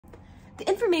the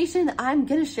information I'm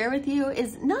gonna share with you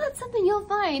is not something you'll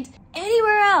find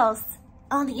anywhere else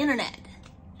on the internet,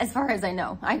 as far as I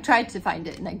know. I tried to find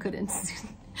it and I couldn't.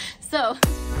 So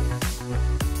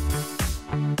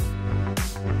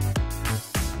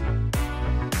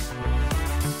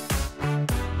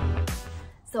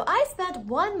I spent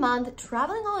 1 month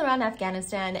traveling all around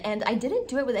Afghanistan, and I didn't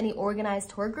do it with any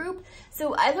organized tour group.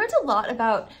 So I learned a lot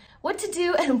about what to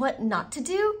do and what not to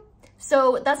do.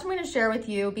 So that's what I'm gonna share with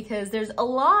you, because there's a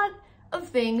lot of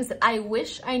things that I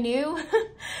wish I knew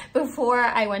before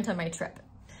I went on my trip.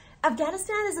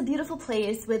 Afghanistan is a beautiful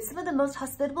place with some of the most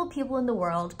hospitable people in the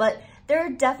world, but there are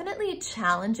definitely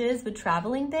challenges with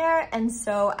traveling there. And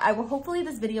so hopefully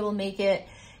this video will make it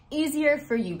easier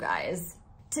for you guys.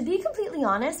 To be completely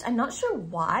honest, I'm not sure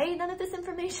why none of this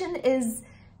information is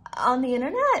on the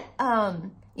internet.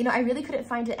 You know, I really couldn't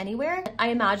find it anywhere. I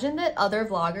imagine that other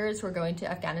vloggers who are going to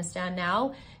Afghanistan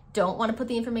now don't want to put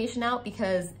the information out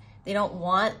because they don't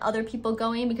want other people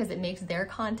going, because it makes their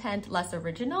content less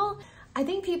original. I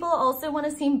think people also want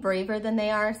to seem braver than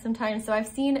they are sometimes. So I've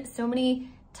seen so many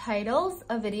titles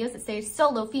of videos that say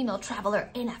solo female traveler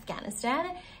in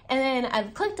Afghanistan. And then I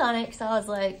clicked on it because I was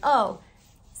like, oh,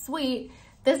 sweet.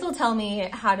 This will tell me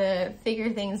how to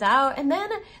figure things out. And then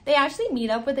they actually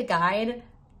meet up with a guide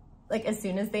like as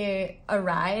soon as they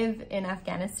arrive in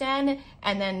Afghanistan,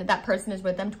 and then that person is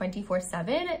with them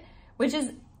 24/7, which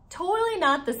is totally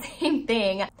not the same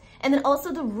thing. And then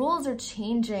also the rules are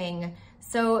changing.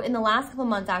 So in the last couple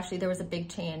months, actually, there was a big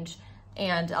change,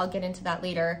 and I'll get into that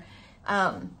later.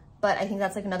 But I think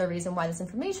that's like another reason why this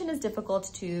information is difficult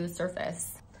to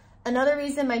surface. Another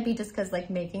reason might be just because like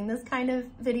making this kind of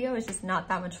video is just not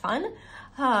that much fun.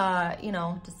 You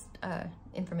know, just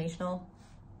informational.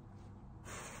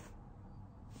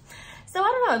 So I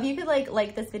don't know, if you could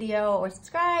like this video or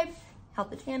subscribe, help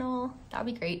the channel, that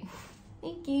would be great.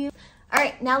 Thank you. All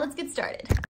right, now let's get started.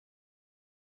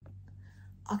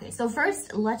 Okay, so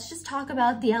first, let's just talk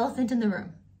about the elephant in the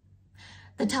room,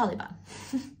 the Taliban.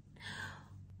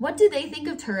 What do they think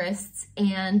of tourists,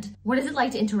 and what is it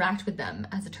like to interact with them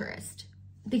as a tourist?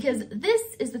 Because this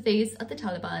is the face of the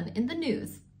Taliban in the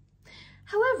news.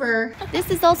 However, this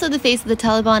is also the face of the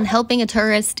Taliban helping a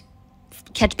tourist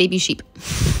catch baby sheep.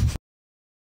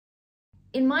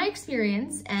 In my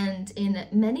experience, and in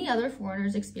many other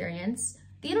foreigners' experience,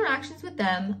 the interactions with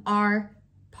them are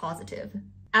positive.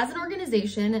 As an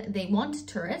organization, they want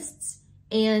tourists,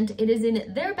 and it is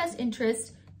in their best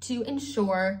interest to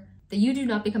ensure that you do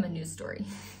not become a news story.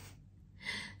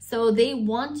 So they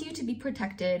want you to be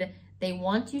protected. They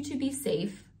want you to be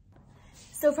safe.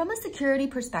 So from a security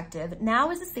perspective,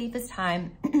 now is the safest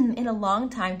time in a long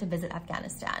time to visit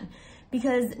Afghanistan,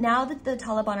 because now that the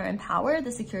Taliban are in power,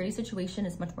 the security situation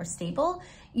is much more stable.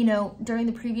 You know, during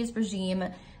the previous regime,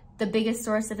 the biggest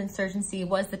source of insurgency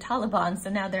was the Taliban, so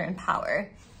now they're in power.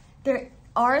 There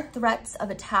are threats of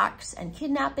attacks and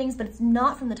kidnappings, but it's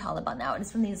not from the Taliban now,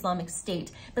 it's from the Islamic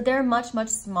State, but they're much, much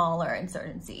smaller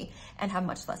insurgency and have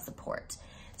much less support.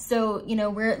 So, you know,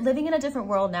 we're living in a different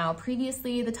world now.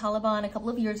 Previously, the Taliban a couple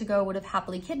of years ago would have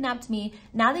happily kidnapped me.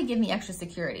 Now they give me extra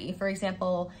security. For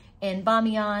example, in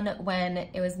Bamiyan, when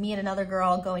it was me and another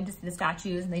girl going to see the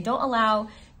statues, and they don't allow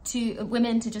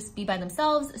women to just be by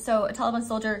themselves. So a Taliban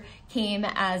soldier came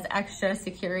as extra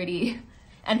security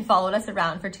and followed us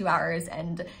around for 2 hours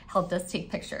and helped us take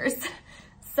pictures.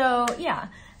 So yeah,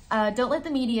 don't let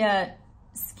the media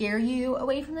scare you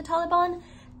away from the Taliban.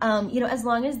 You know, as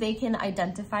long as they can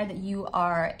identify that you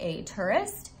are a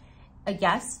tourist, a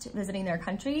guest visiting their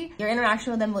country, your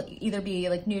interaction with them will either be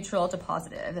like neutral to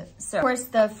positive. So of course,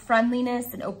 the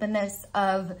friendliness and openness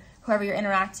of whoever you're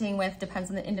interacting with depends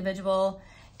on the individual.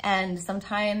 And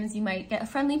sometimes you might get a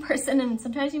friendly person, and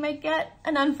sometimes you might get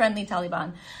an unfriendly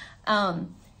Taliban.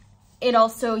 It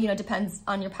also, you know, depends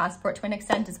on your passport to an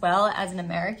extent as well. As an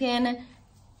American,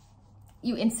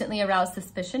 you instantly arouse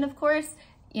suspicion, of course.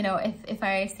 You know, if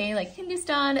I say like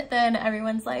Hindustan, then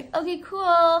everyone's like, okay,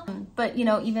 cool. But, you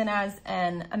know, even as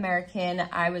an American,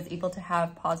 I was able to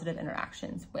have positive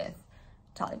interactions with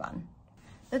Taliban.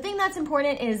 The thing that's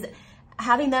important is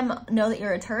having them know that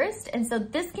you're a tourist. And so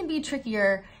this can be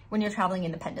trickier when you're traveling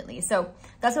independently. So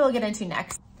that's what we'll get into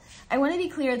next. I want to be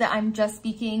clear that I'm just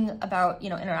speaking about, you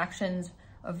know, interactions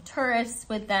of tourists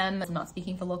with them. I'm not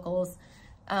speaking for locals.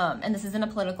 And this isn't a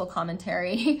political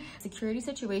commentary. Security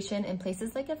situation in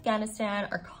places like Afghanistan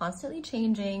are constantly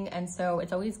changing. And so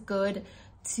it's always good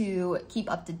to keep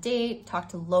up to date, talk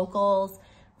to locals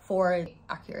for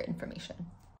accurate information.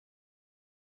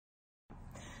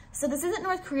 So this isn't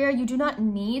North Korea. You do not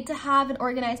need to have an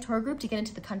organized tour group to get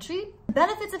into the country. The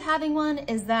benefits of having one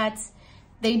is that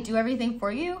They do everything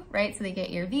for you, right? So they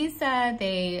get your visa,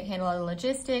 they handle all the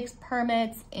logistics,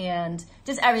 permits, and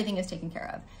just everything is taken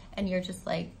care of. And you're just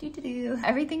like,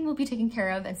 everything will be taken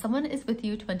care of, and someone is with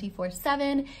you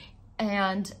 24/7.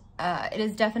 And it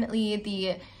is definitely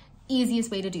the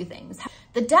easiest way to do things.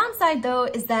 The downside though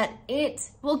is that it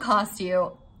will cost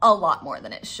you a lot more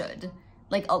than it should,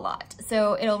 like a lot.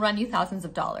 So it'll run you thousands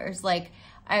of dollars. Like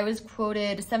I was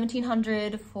quoted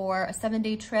 $1,700 for a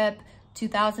 7-day trip,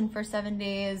 $2,000 for 7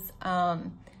 days.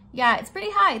 Yeah, it's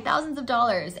pretty high, thousands of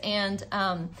dollars. And,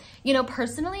 you know,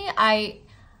 personally, I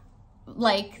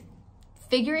like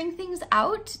figuring things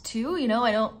out too. You know,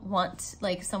 I don't want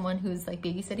like someone who's like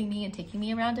babysitting me and taking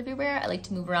me around everywhere. I like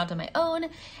to move around on my own,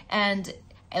 and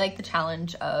I like the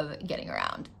challenge of getting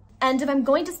around. And if I'm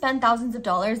going to spend thousands of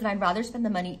dollars, then I'd rather spend the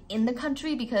money in the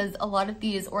country, because a lot of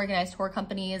these organized tour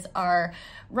companies are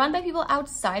run by people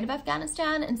outside of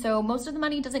Afghanistan. And so most of the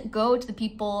money doesn't go to the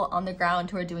people on the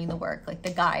ground who are doing the work, like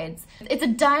the guides. It's a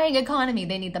dying economy.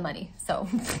 They need the money. So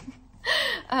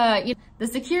you know, the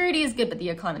security is good, but the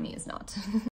economy is not.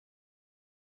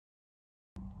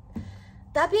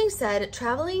 That being said,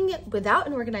 traveling without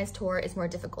an organized tour is more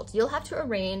difficult. You'll have to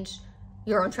arrange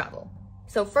your own travel.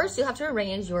 So first you'll have to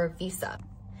arrange your visa.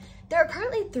 There are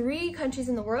currently 3 countries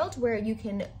in the world where you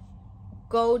can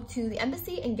go to the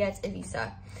embassy and get a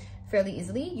visa fairly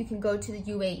easily. You can go to the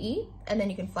UAE, and then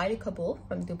you can fly to Kabul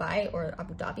from Dubai or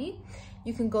Abu Dhabi.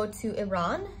 You can go to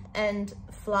Iran and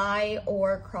fly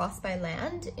or cross by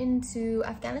land into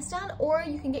Afghanistan, or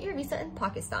you can get your visa in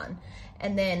Pakistan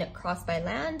and then cross by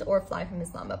land or fly from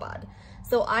Islamabad.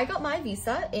 So I got my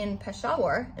visa in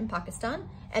Peshawar in Pakistan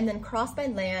and then cross by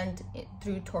land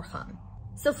through Torkham.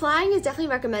 So flying is definitely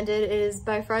recommended. It is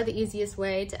by far the easiest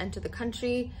way to enter the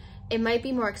country. It might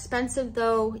be more expensive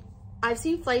though. I've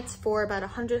seen flights for about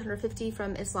 100, 150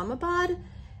 from Islamabad,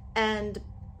 and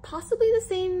possibly the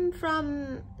same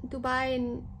from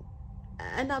Dubai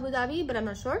and Abu Dhabi, but I'm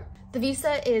not sure. The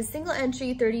visa is single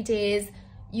entry, 30 days.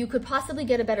 You could possibly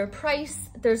get a better price.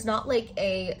 There's not like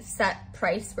a set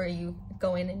price where you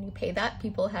go in and you pay that.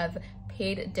 People have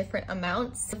paid different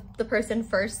amounts. The person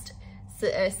first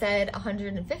said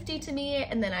 150 to me,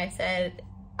 and then I said,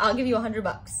 I'll give you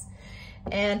 $100.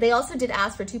 And they also did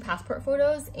ask for 2 passport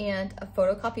photos and a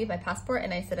photocopy of my passport,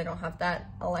 and I said I don't have that.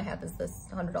 All I have is this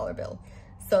 $100 bill.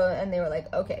 So, and they were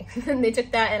like, okay. And they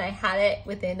took that, and I had it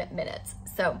within minutes.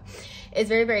 So it's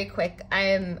very, very quick.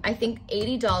 I think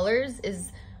 $80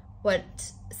 is what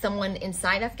someone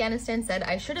inside Afghanistan said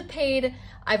I should have paid.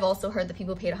 I've also heard that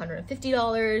people paid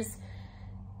 $150.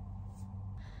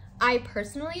 I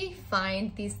personally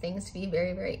find these things to be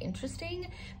very, very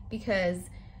interesting, because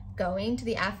going to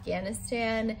the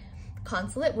Afghanistan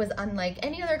consulate was unlike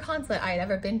any other consulate I had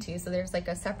ever been to. So there's like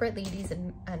a separate ladies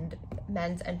and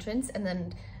men's entrance, and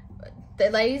then the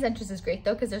ladies entrance is great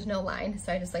though because there's no line,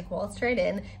 so I just like waltzed right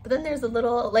in. But then there's a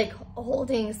little like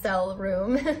holding cell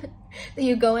room that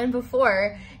you go in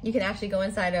before you can actually go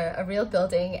inside a real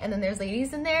building, and then there's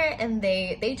ladies in there, and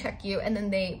they check you, and then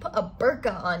they put a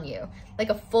burqa on you, like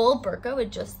a full burqa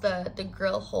with just the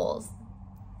grill holes.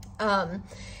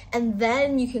 And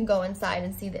then you can go inside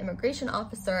and see the immigration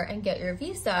officer and get your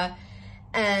visa.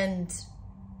 And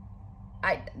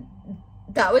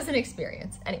that was an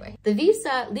experience. Anyway, the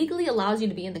visa legally allows you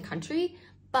to be in the country,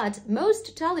 but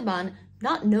most Taliban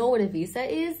not know what a visa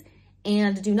is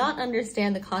and do not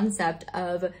understand the concept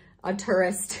of a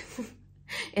tourist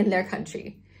in their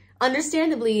country.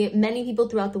 Understandably, many people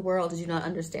throughout the world do not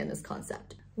understand this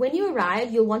concept. When you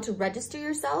arrive, you'll want to register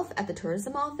yourself at the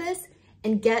tourism office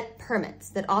and get permits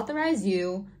that authorize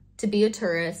you to be a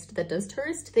tourist that does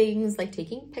tourist things like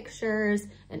taking pictures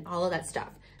and all of that stuff.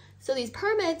 So these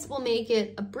permits will make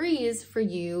it a breeze for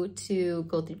you to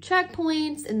go through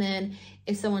checkpoints, and then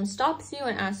if someone stops you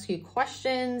and asks you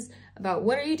questions about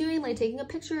what are you doing, like taking a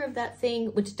picture of that thing,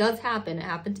 which does happen, it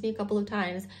happened to me a couple of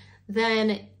times,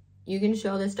 then you can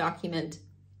show this document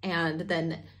and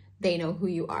then they know who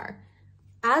you are.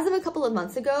 As of a couple of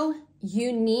months ago,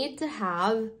 you need to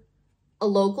have a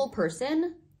local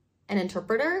person, an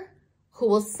interpreter, who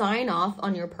will sign off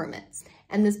on your permits.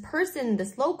 And this person,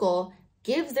 this local,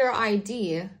 gives their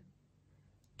ID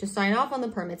to sign off on the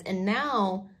permits, and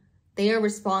now they are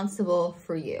responsible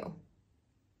for you.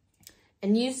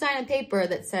 And you sign a paper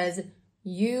that says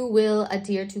you will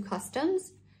adhere to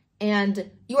customs,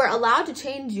 and you are allowed to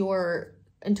change your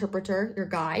interpreter, your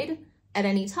guide, at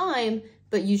any time,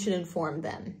 but you should inform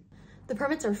them. The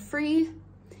permits are free,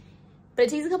 but it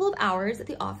takes a couple of hours at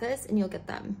the office and you'll get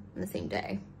them in the same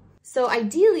day. So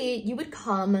ideally, you would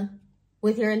come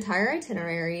with your entire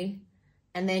itinerary,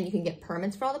 and then you can get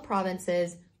permits for all the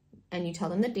provinces, and you tell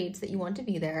them the dates that you want to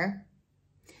be there.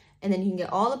 and then you can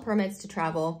get all the permits to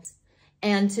travel.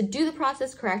 And to do the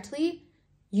process correctly,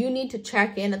 you need to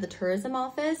check in at the tourism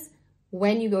office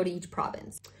when you go to each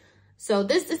province. So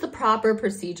this is the proper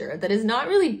procedure that is not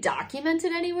really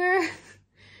documented anywhere.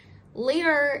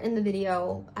 Later in the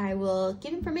video, I will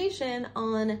give information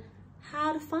on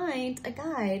how to find a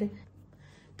guide.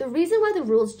 The reason why the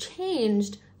rules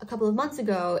changed a couple of months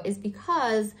ago is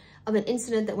because of an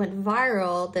incident that went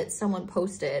viral that someone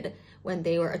posted when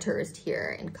they were a tourist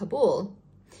here in Kabul.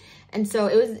 And so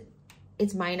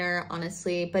it's minor,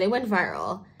 honestly, but it went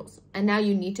viral. And now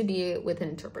you need to be with an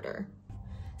interpreter.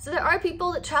 So there are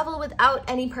people that travel without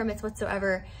any permits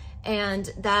whatsoever,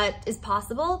 and that is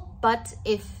possible. But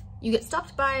if you get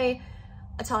stopped by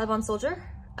a Taliban soldier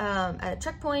at a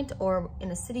checkpoint or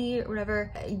in a city or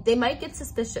whatever, they might get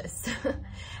suspicious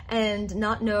and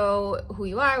not know who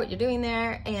you are, what you're doing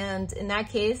there. And in that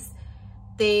case,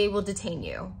 they will detain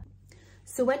you.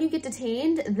 So when you get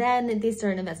detained, then they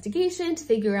start an investigation to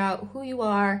figure out who you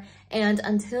are. And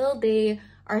until they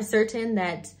are certain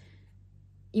that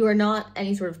you are not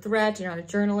any sort of threat, you're not a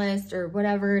journalist or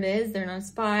whatever it is, they're not a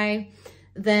spy,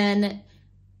 then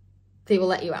they will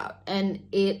let you out, and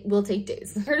it will take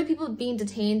days. I've heard of people being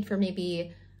detained for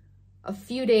maybe a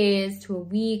few days to a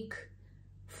week.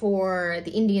 For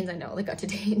the Indians I know that got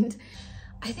detained.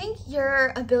 I think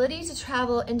your ability to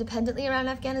travel independently around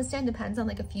Afghanistan depends on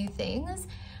like a few things.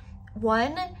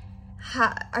 One,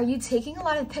 are you taking a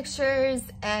lot of pictures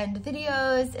and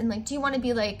videos, and like, do you want to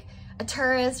be like a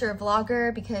tourist or a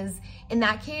vlogger? Because in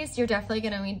that case, you're definitely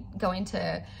going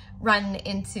to run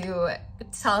into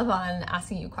Taliban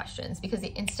asking you questions, because the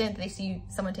instant they see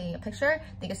someone taking a picture,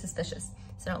 they get suspicious.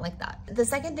 So I don't like that. The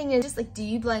second thing is just like, do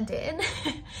you blend in?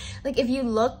 Like if you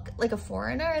look like a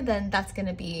foreigner, then that's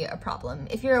gonna be a problem.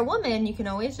 If you're a woman, you can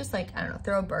always just like, I don't know,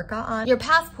 throw a burqa on. Your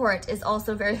passport is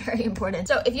also very, very important.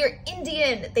 So if you're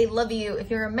Indian, they love you. If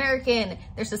you're American,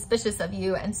 they're suspicious of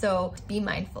you. And so be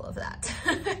mindful of that.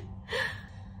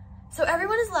 So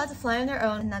everyone is allowed to fly on their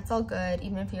own, and that's all good.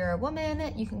 Even if you're a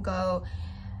woman, you can go.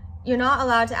 You're not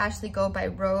allowed to actually go by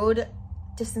road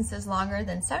distances longer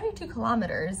than 72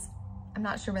 kilometers. I'm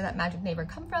not sure where that magic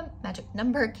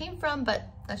number came from, but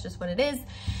that's just what it is.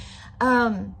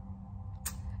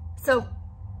 So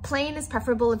plane is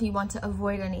preferable if you want to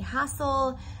avoid any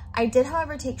hassle. I did,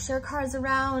 however, take share cars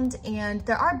around, and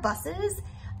there are buses.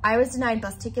 I was denied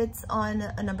bus tickets on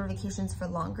a number of occasions for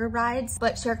longer rides,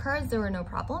 but share cars, there were no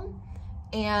problem.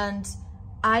 And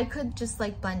I could just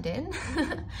like blend in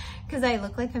because I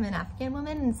look like I'm an Afghan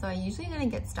woman, and so I usually didn't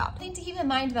get stopped. The thing to keep in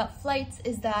mind about flights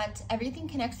is that everything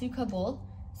connects through Kabul.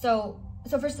 So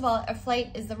first of all, a flight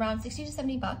is around 60 to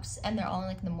 70 bucks, and they're all in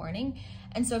like in the morning.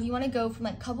 And so if you want to go from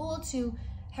like Kabul to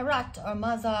Herat or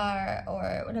Mazar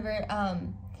or whatever,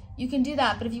 you can do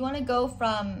that. But if you want to go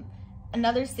from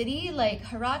another city like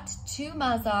Herat to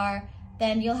Mazar,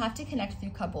 then you'll have to connect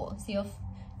through Kabul. So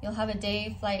you'll have a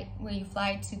day flight where you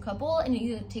fly to Kabul, and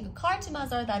you either take a car to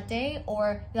Mazar that day,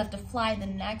 or you have to fly the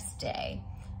next day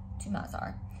to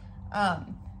Mazar.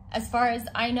 As far as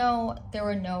I know, there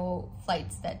were no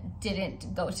flights that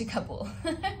didn't go to Kabul.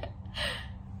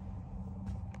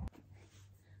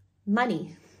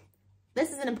 Money.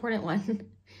 This is an important one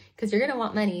because you're gonna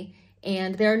want money.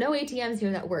 And there are no ATMs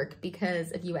here that work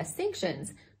because of US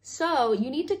sanctions. So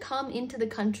you need to come into the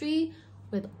country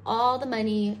with all the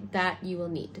money that you will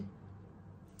need.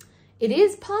 It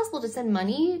is possible to send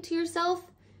money to yourself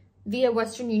via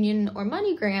Western Union or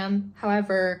MoneyGram.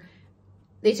 However,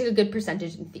 they take a good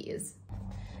percentage in fees.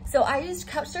 So I used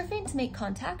Couchsurfing to make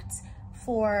contacts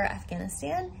for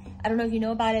Afghanistan. I don't know if you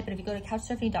know about it, but if you go to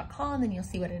couchsurfing.com, then you'll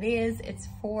see what it is. It's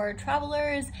for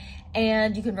travelers,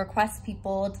 and you can request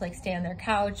people to like stay on their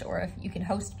couch, or if you can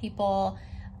host people.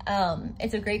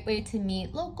 It's a great way to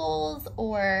meet locals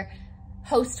or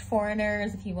host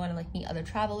foreigners if you want to like meet other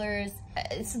travelers.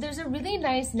 So there's a really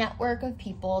nice network of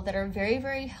people that are very,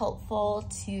 very helpful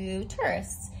to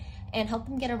tourists and help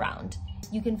them get around.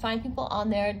 You can find people on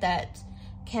there that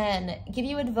can give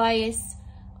you advice,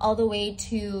 all the way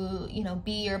to, you know,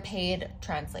 be your paid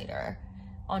translator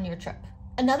on your trip.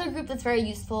 Another group that's very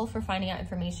useful for finding out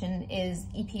information is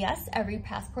EPS, Every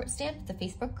Passport Stamp. It's a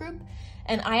Facebook group.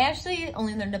 And I actually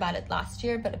only learned about it last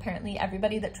year, but apparently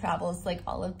everybody that travels like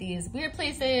all of these weird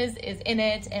places is in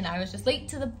it, and I was just late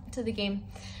to the game.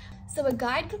 So a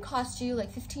guide could cost you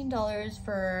like $15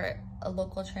 for a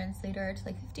local translator to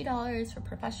like $50 for a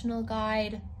professional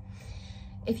guide.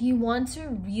 If you want to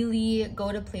really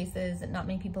go to places that not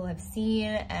many people have seen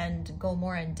and go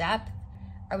more in depth,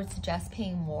 I would suggest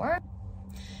paying more.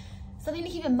 Something to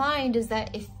keep in mind is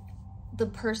that if the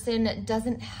person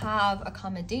doesn't have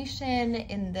accommodation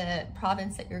in the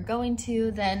province that you're going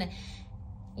to, then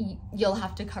you'll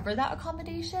have to cover that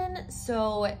accommodation.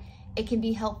 So it can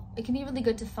be really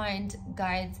good to find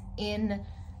guides in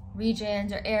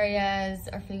regions or areas,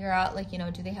 or figure out, like, you know,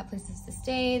 do they have places to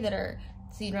stay that are,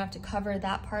 so you don't have to cover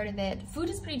that part of it. Food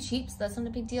is pretty cheap, so that's not a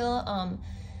big deal.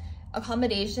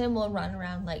 Accommodation will run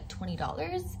around like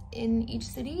 $20 in each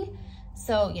city.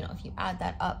 So, you know, if you add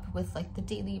that up with like the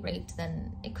daily rate,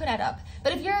 then it could add up.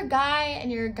 But if you're a guy and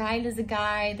your guide is a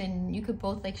guy, then you could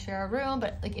both like share a room.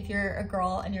 But like if you're a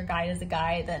girl and your guide is a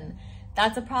guy, then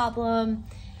that's a problem.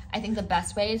 I think the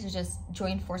best way is to just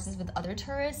join forces with other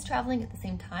tourists traveling at the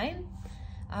same time.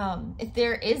 If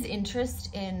there is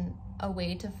interest in a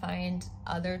way to find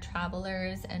other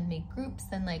travelers and make groups,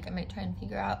 then like I might try and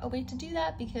figure out a way to do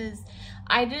that, because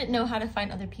I didn't know how to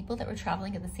find other people that were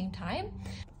traveling at the same time.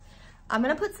 I'm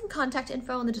gonna put some contact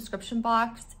info in the description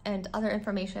box and other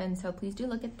information, so please do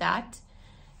look at that.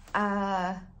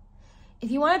 If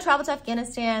you want to travel to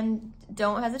Afghanistan,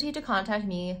 don't hesitate to contact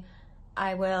me.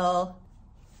 I will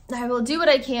do what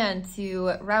I can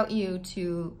to route you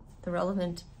to the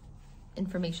relevant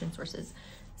information sources.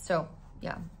 So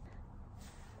yeah.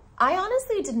 I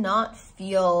honestly did not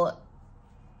feel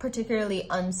particularly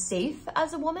unsafe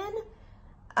as a woman.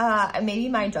 Maybe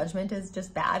my judgment is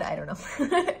just bad, I don't know.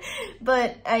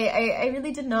 But I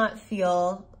really did not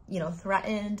feel, you know,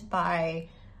 threatened by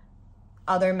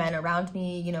other men around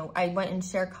me. You know, I went in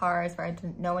share cars where I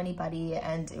didn't know anybody,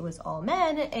 and it was all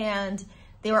men, and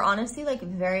they were honestly like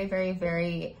very, very,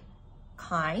 very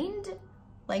kind,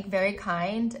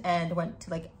 and went to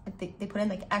like, they put in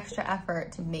like extra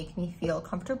effort to make me feel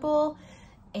comfortable.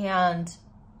 And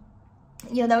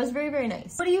yeah, that was very, very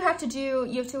nice. What do you have to do?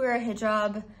 You have to wear a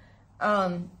hijab.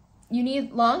 You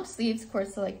need long sleeves, of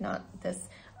course, so like not this.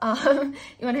 You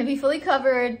want to be fully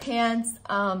covered, pants,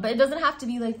 but it doesn't have to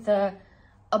be like the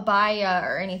abaya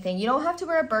or anything. You don't have to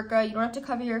wear a burqa. You don't have to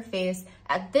cover your face.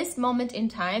 At this moment in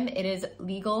time, it is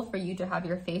legal for you to have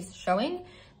your face showing.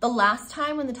 The last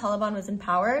time when the Taliban was in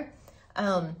power,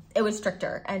 it was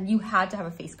stricter and you had to have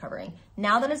a face covering.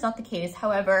 Now that is not the case.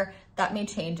 However, that may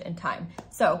change in time.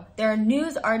 So there are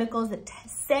news articles that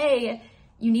say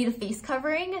you need a face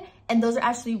covering, and those are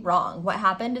actually wrong. What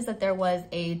happened is that there was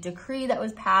a decree that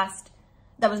was passed,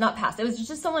 that was not passed. It was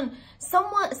just some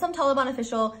Taliban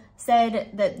official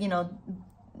said that, you know,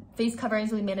 face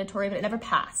coverings will be mandatory, but it never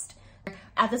passed.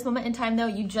 At this moment in time though,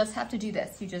 you just have to do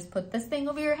this. You just put this thing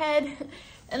over your head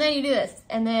and then you do this,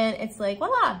 and then it's like,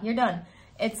 voila, you're done.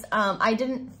 It's, I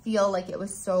didn't feel like it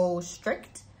was so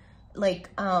strict. Like,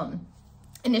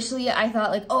 initially I thought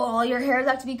like, oh, all your hairs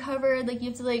have to be covered. Like you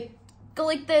have to like go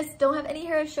like this, don't have any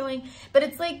hair showing, but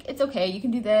it's like, it's okay. You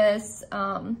can do this.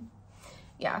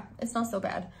 Yeah, it's not so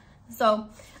bad. So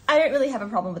I didn't really have a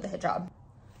problem with the hijab.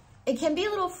 It can be a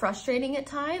little frustrating at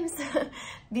times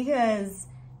because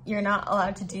you're not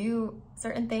allowed to do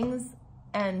certain things.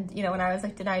 And, you know, when I was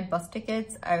like denied bus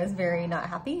tickets, I was very not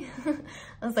happy.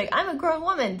 I was like, I'm a grown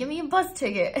woman, give me a bus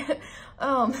ticket.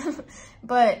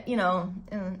 But you know,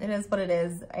 it is what it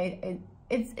is.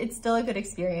 It's still a good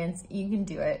experience. You can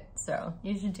do it, so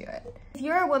you should do it. If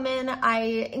you're a woman,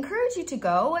 I encourage you to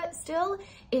go still.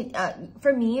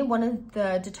 For me, one of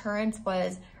the deterrents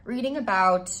was reading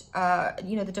about,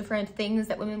 you know, the different things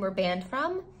that women were banned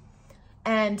from.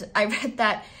 And I read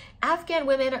that Afghan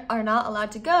women are not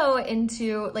allowed to go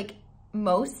into like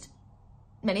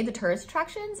many of the tourist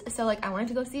attractions. So like I wanted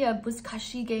to go see a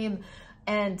Buzkashi game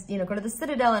and, you know, go to the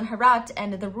Citadel in Herat,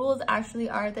 and the rules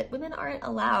actually are that women aren't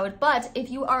allowed. But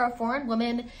if you are a foreign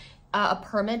woman, a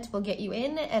permit will get you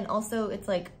in, and also it's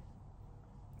like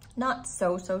not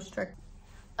so strict.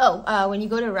 Oh, when you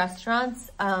go to restaurants,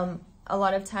 a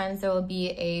lot of times there will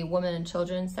be a women and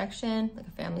children section, like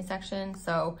a family section.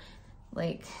 So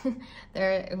like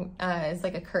there is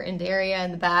like a curtained area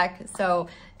in the back. So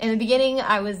in the beginning,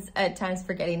 I was at times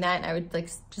forgetting that, and I would like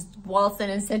just waltz in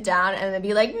and sit down, and then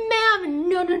be like, ma'am,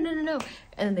 no.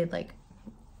 And then they'd like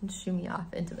shoo me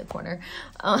off into the corner.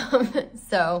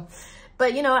 So,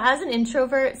 but you know, as an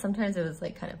introvert, sometimes it was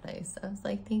like kind of nice. I was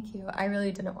like, thank you. I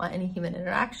really didn't want any human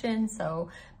interaction. So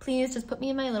please just put me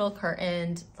in my little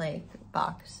curtained like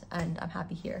box, and I'm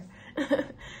happy here.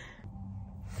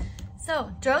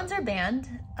 So drones are banned.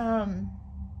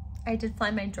 I did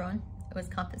fly my drone. It was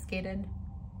confiscated.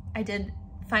 I did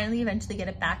finally eventually get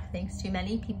it back thanks to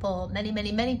many people,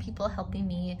 many people helping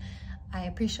me. I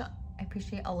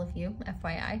appreciate all of you,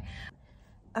 FYI.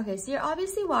 Okay, so you're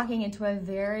obviously walking into a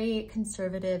very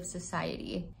conservative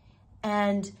society,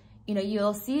 and you know,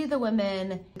 you'll see the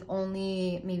women with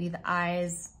only maybe the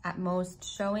eyes at most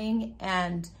showing,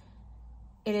 and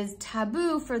it is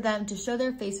taboo for them to show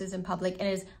their faces in public, and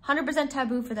it is 100%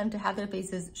 taboo for them to have their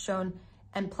faces shown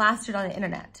and plastered on the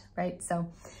internet, right? So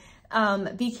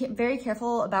be very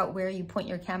careful about where you point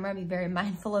your camera. Be very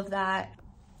mindful of that.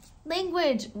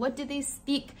 Language, what do they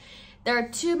speak? There are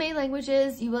two main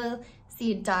languages. You will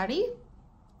see Dari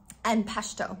and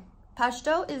Pashto.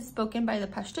 Pashto is spoken by the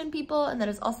Pashtun people, and that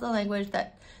is also the language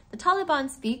that the Taliban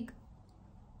speak.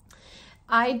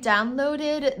 I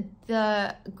downloaded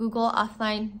the Google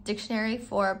offline dictionary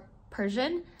for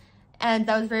Persian, and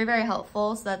that was very, very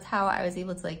helpful. So that's how I was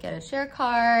able to like get a share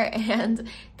car and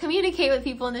communicate with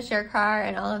people in the share car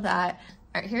and all of that.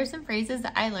 All right, here's some phrases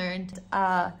that I learned.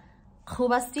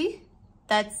 Khubasti,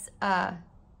 that's how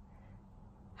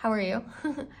are you?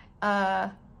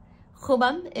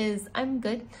 Khubam is I'm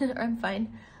good or I'm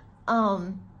fine.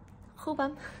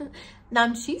 Khubam.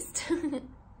 Namchist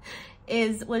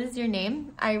is what is your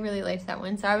name? I really liked that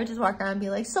one. So I would just walk around and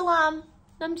be like, Salam,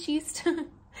 Namchist.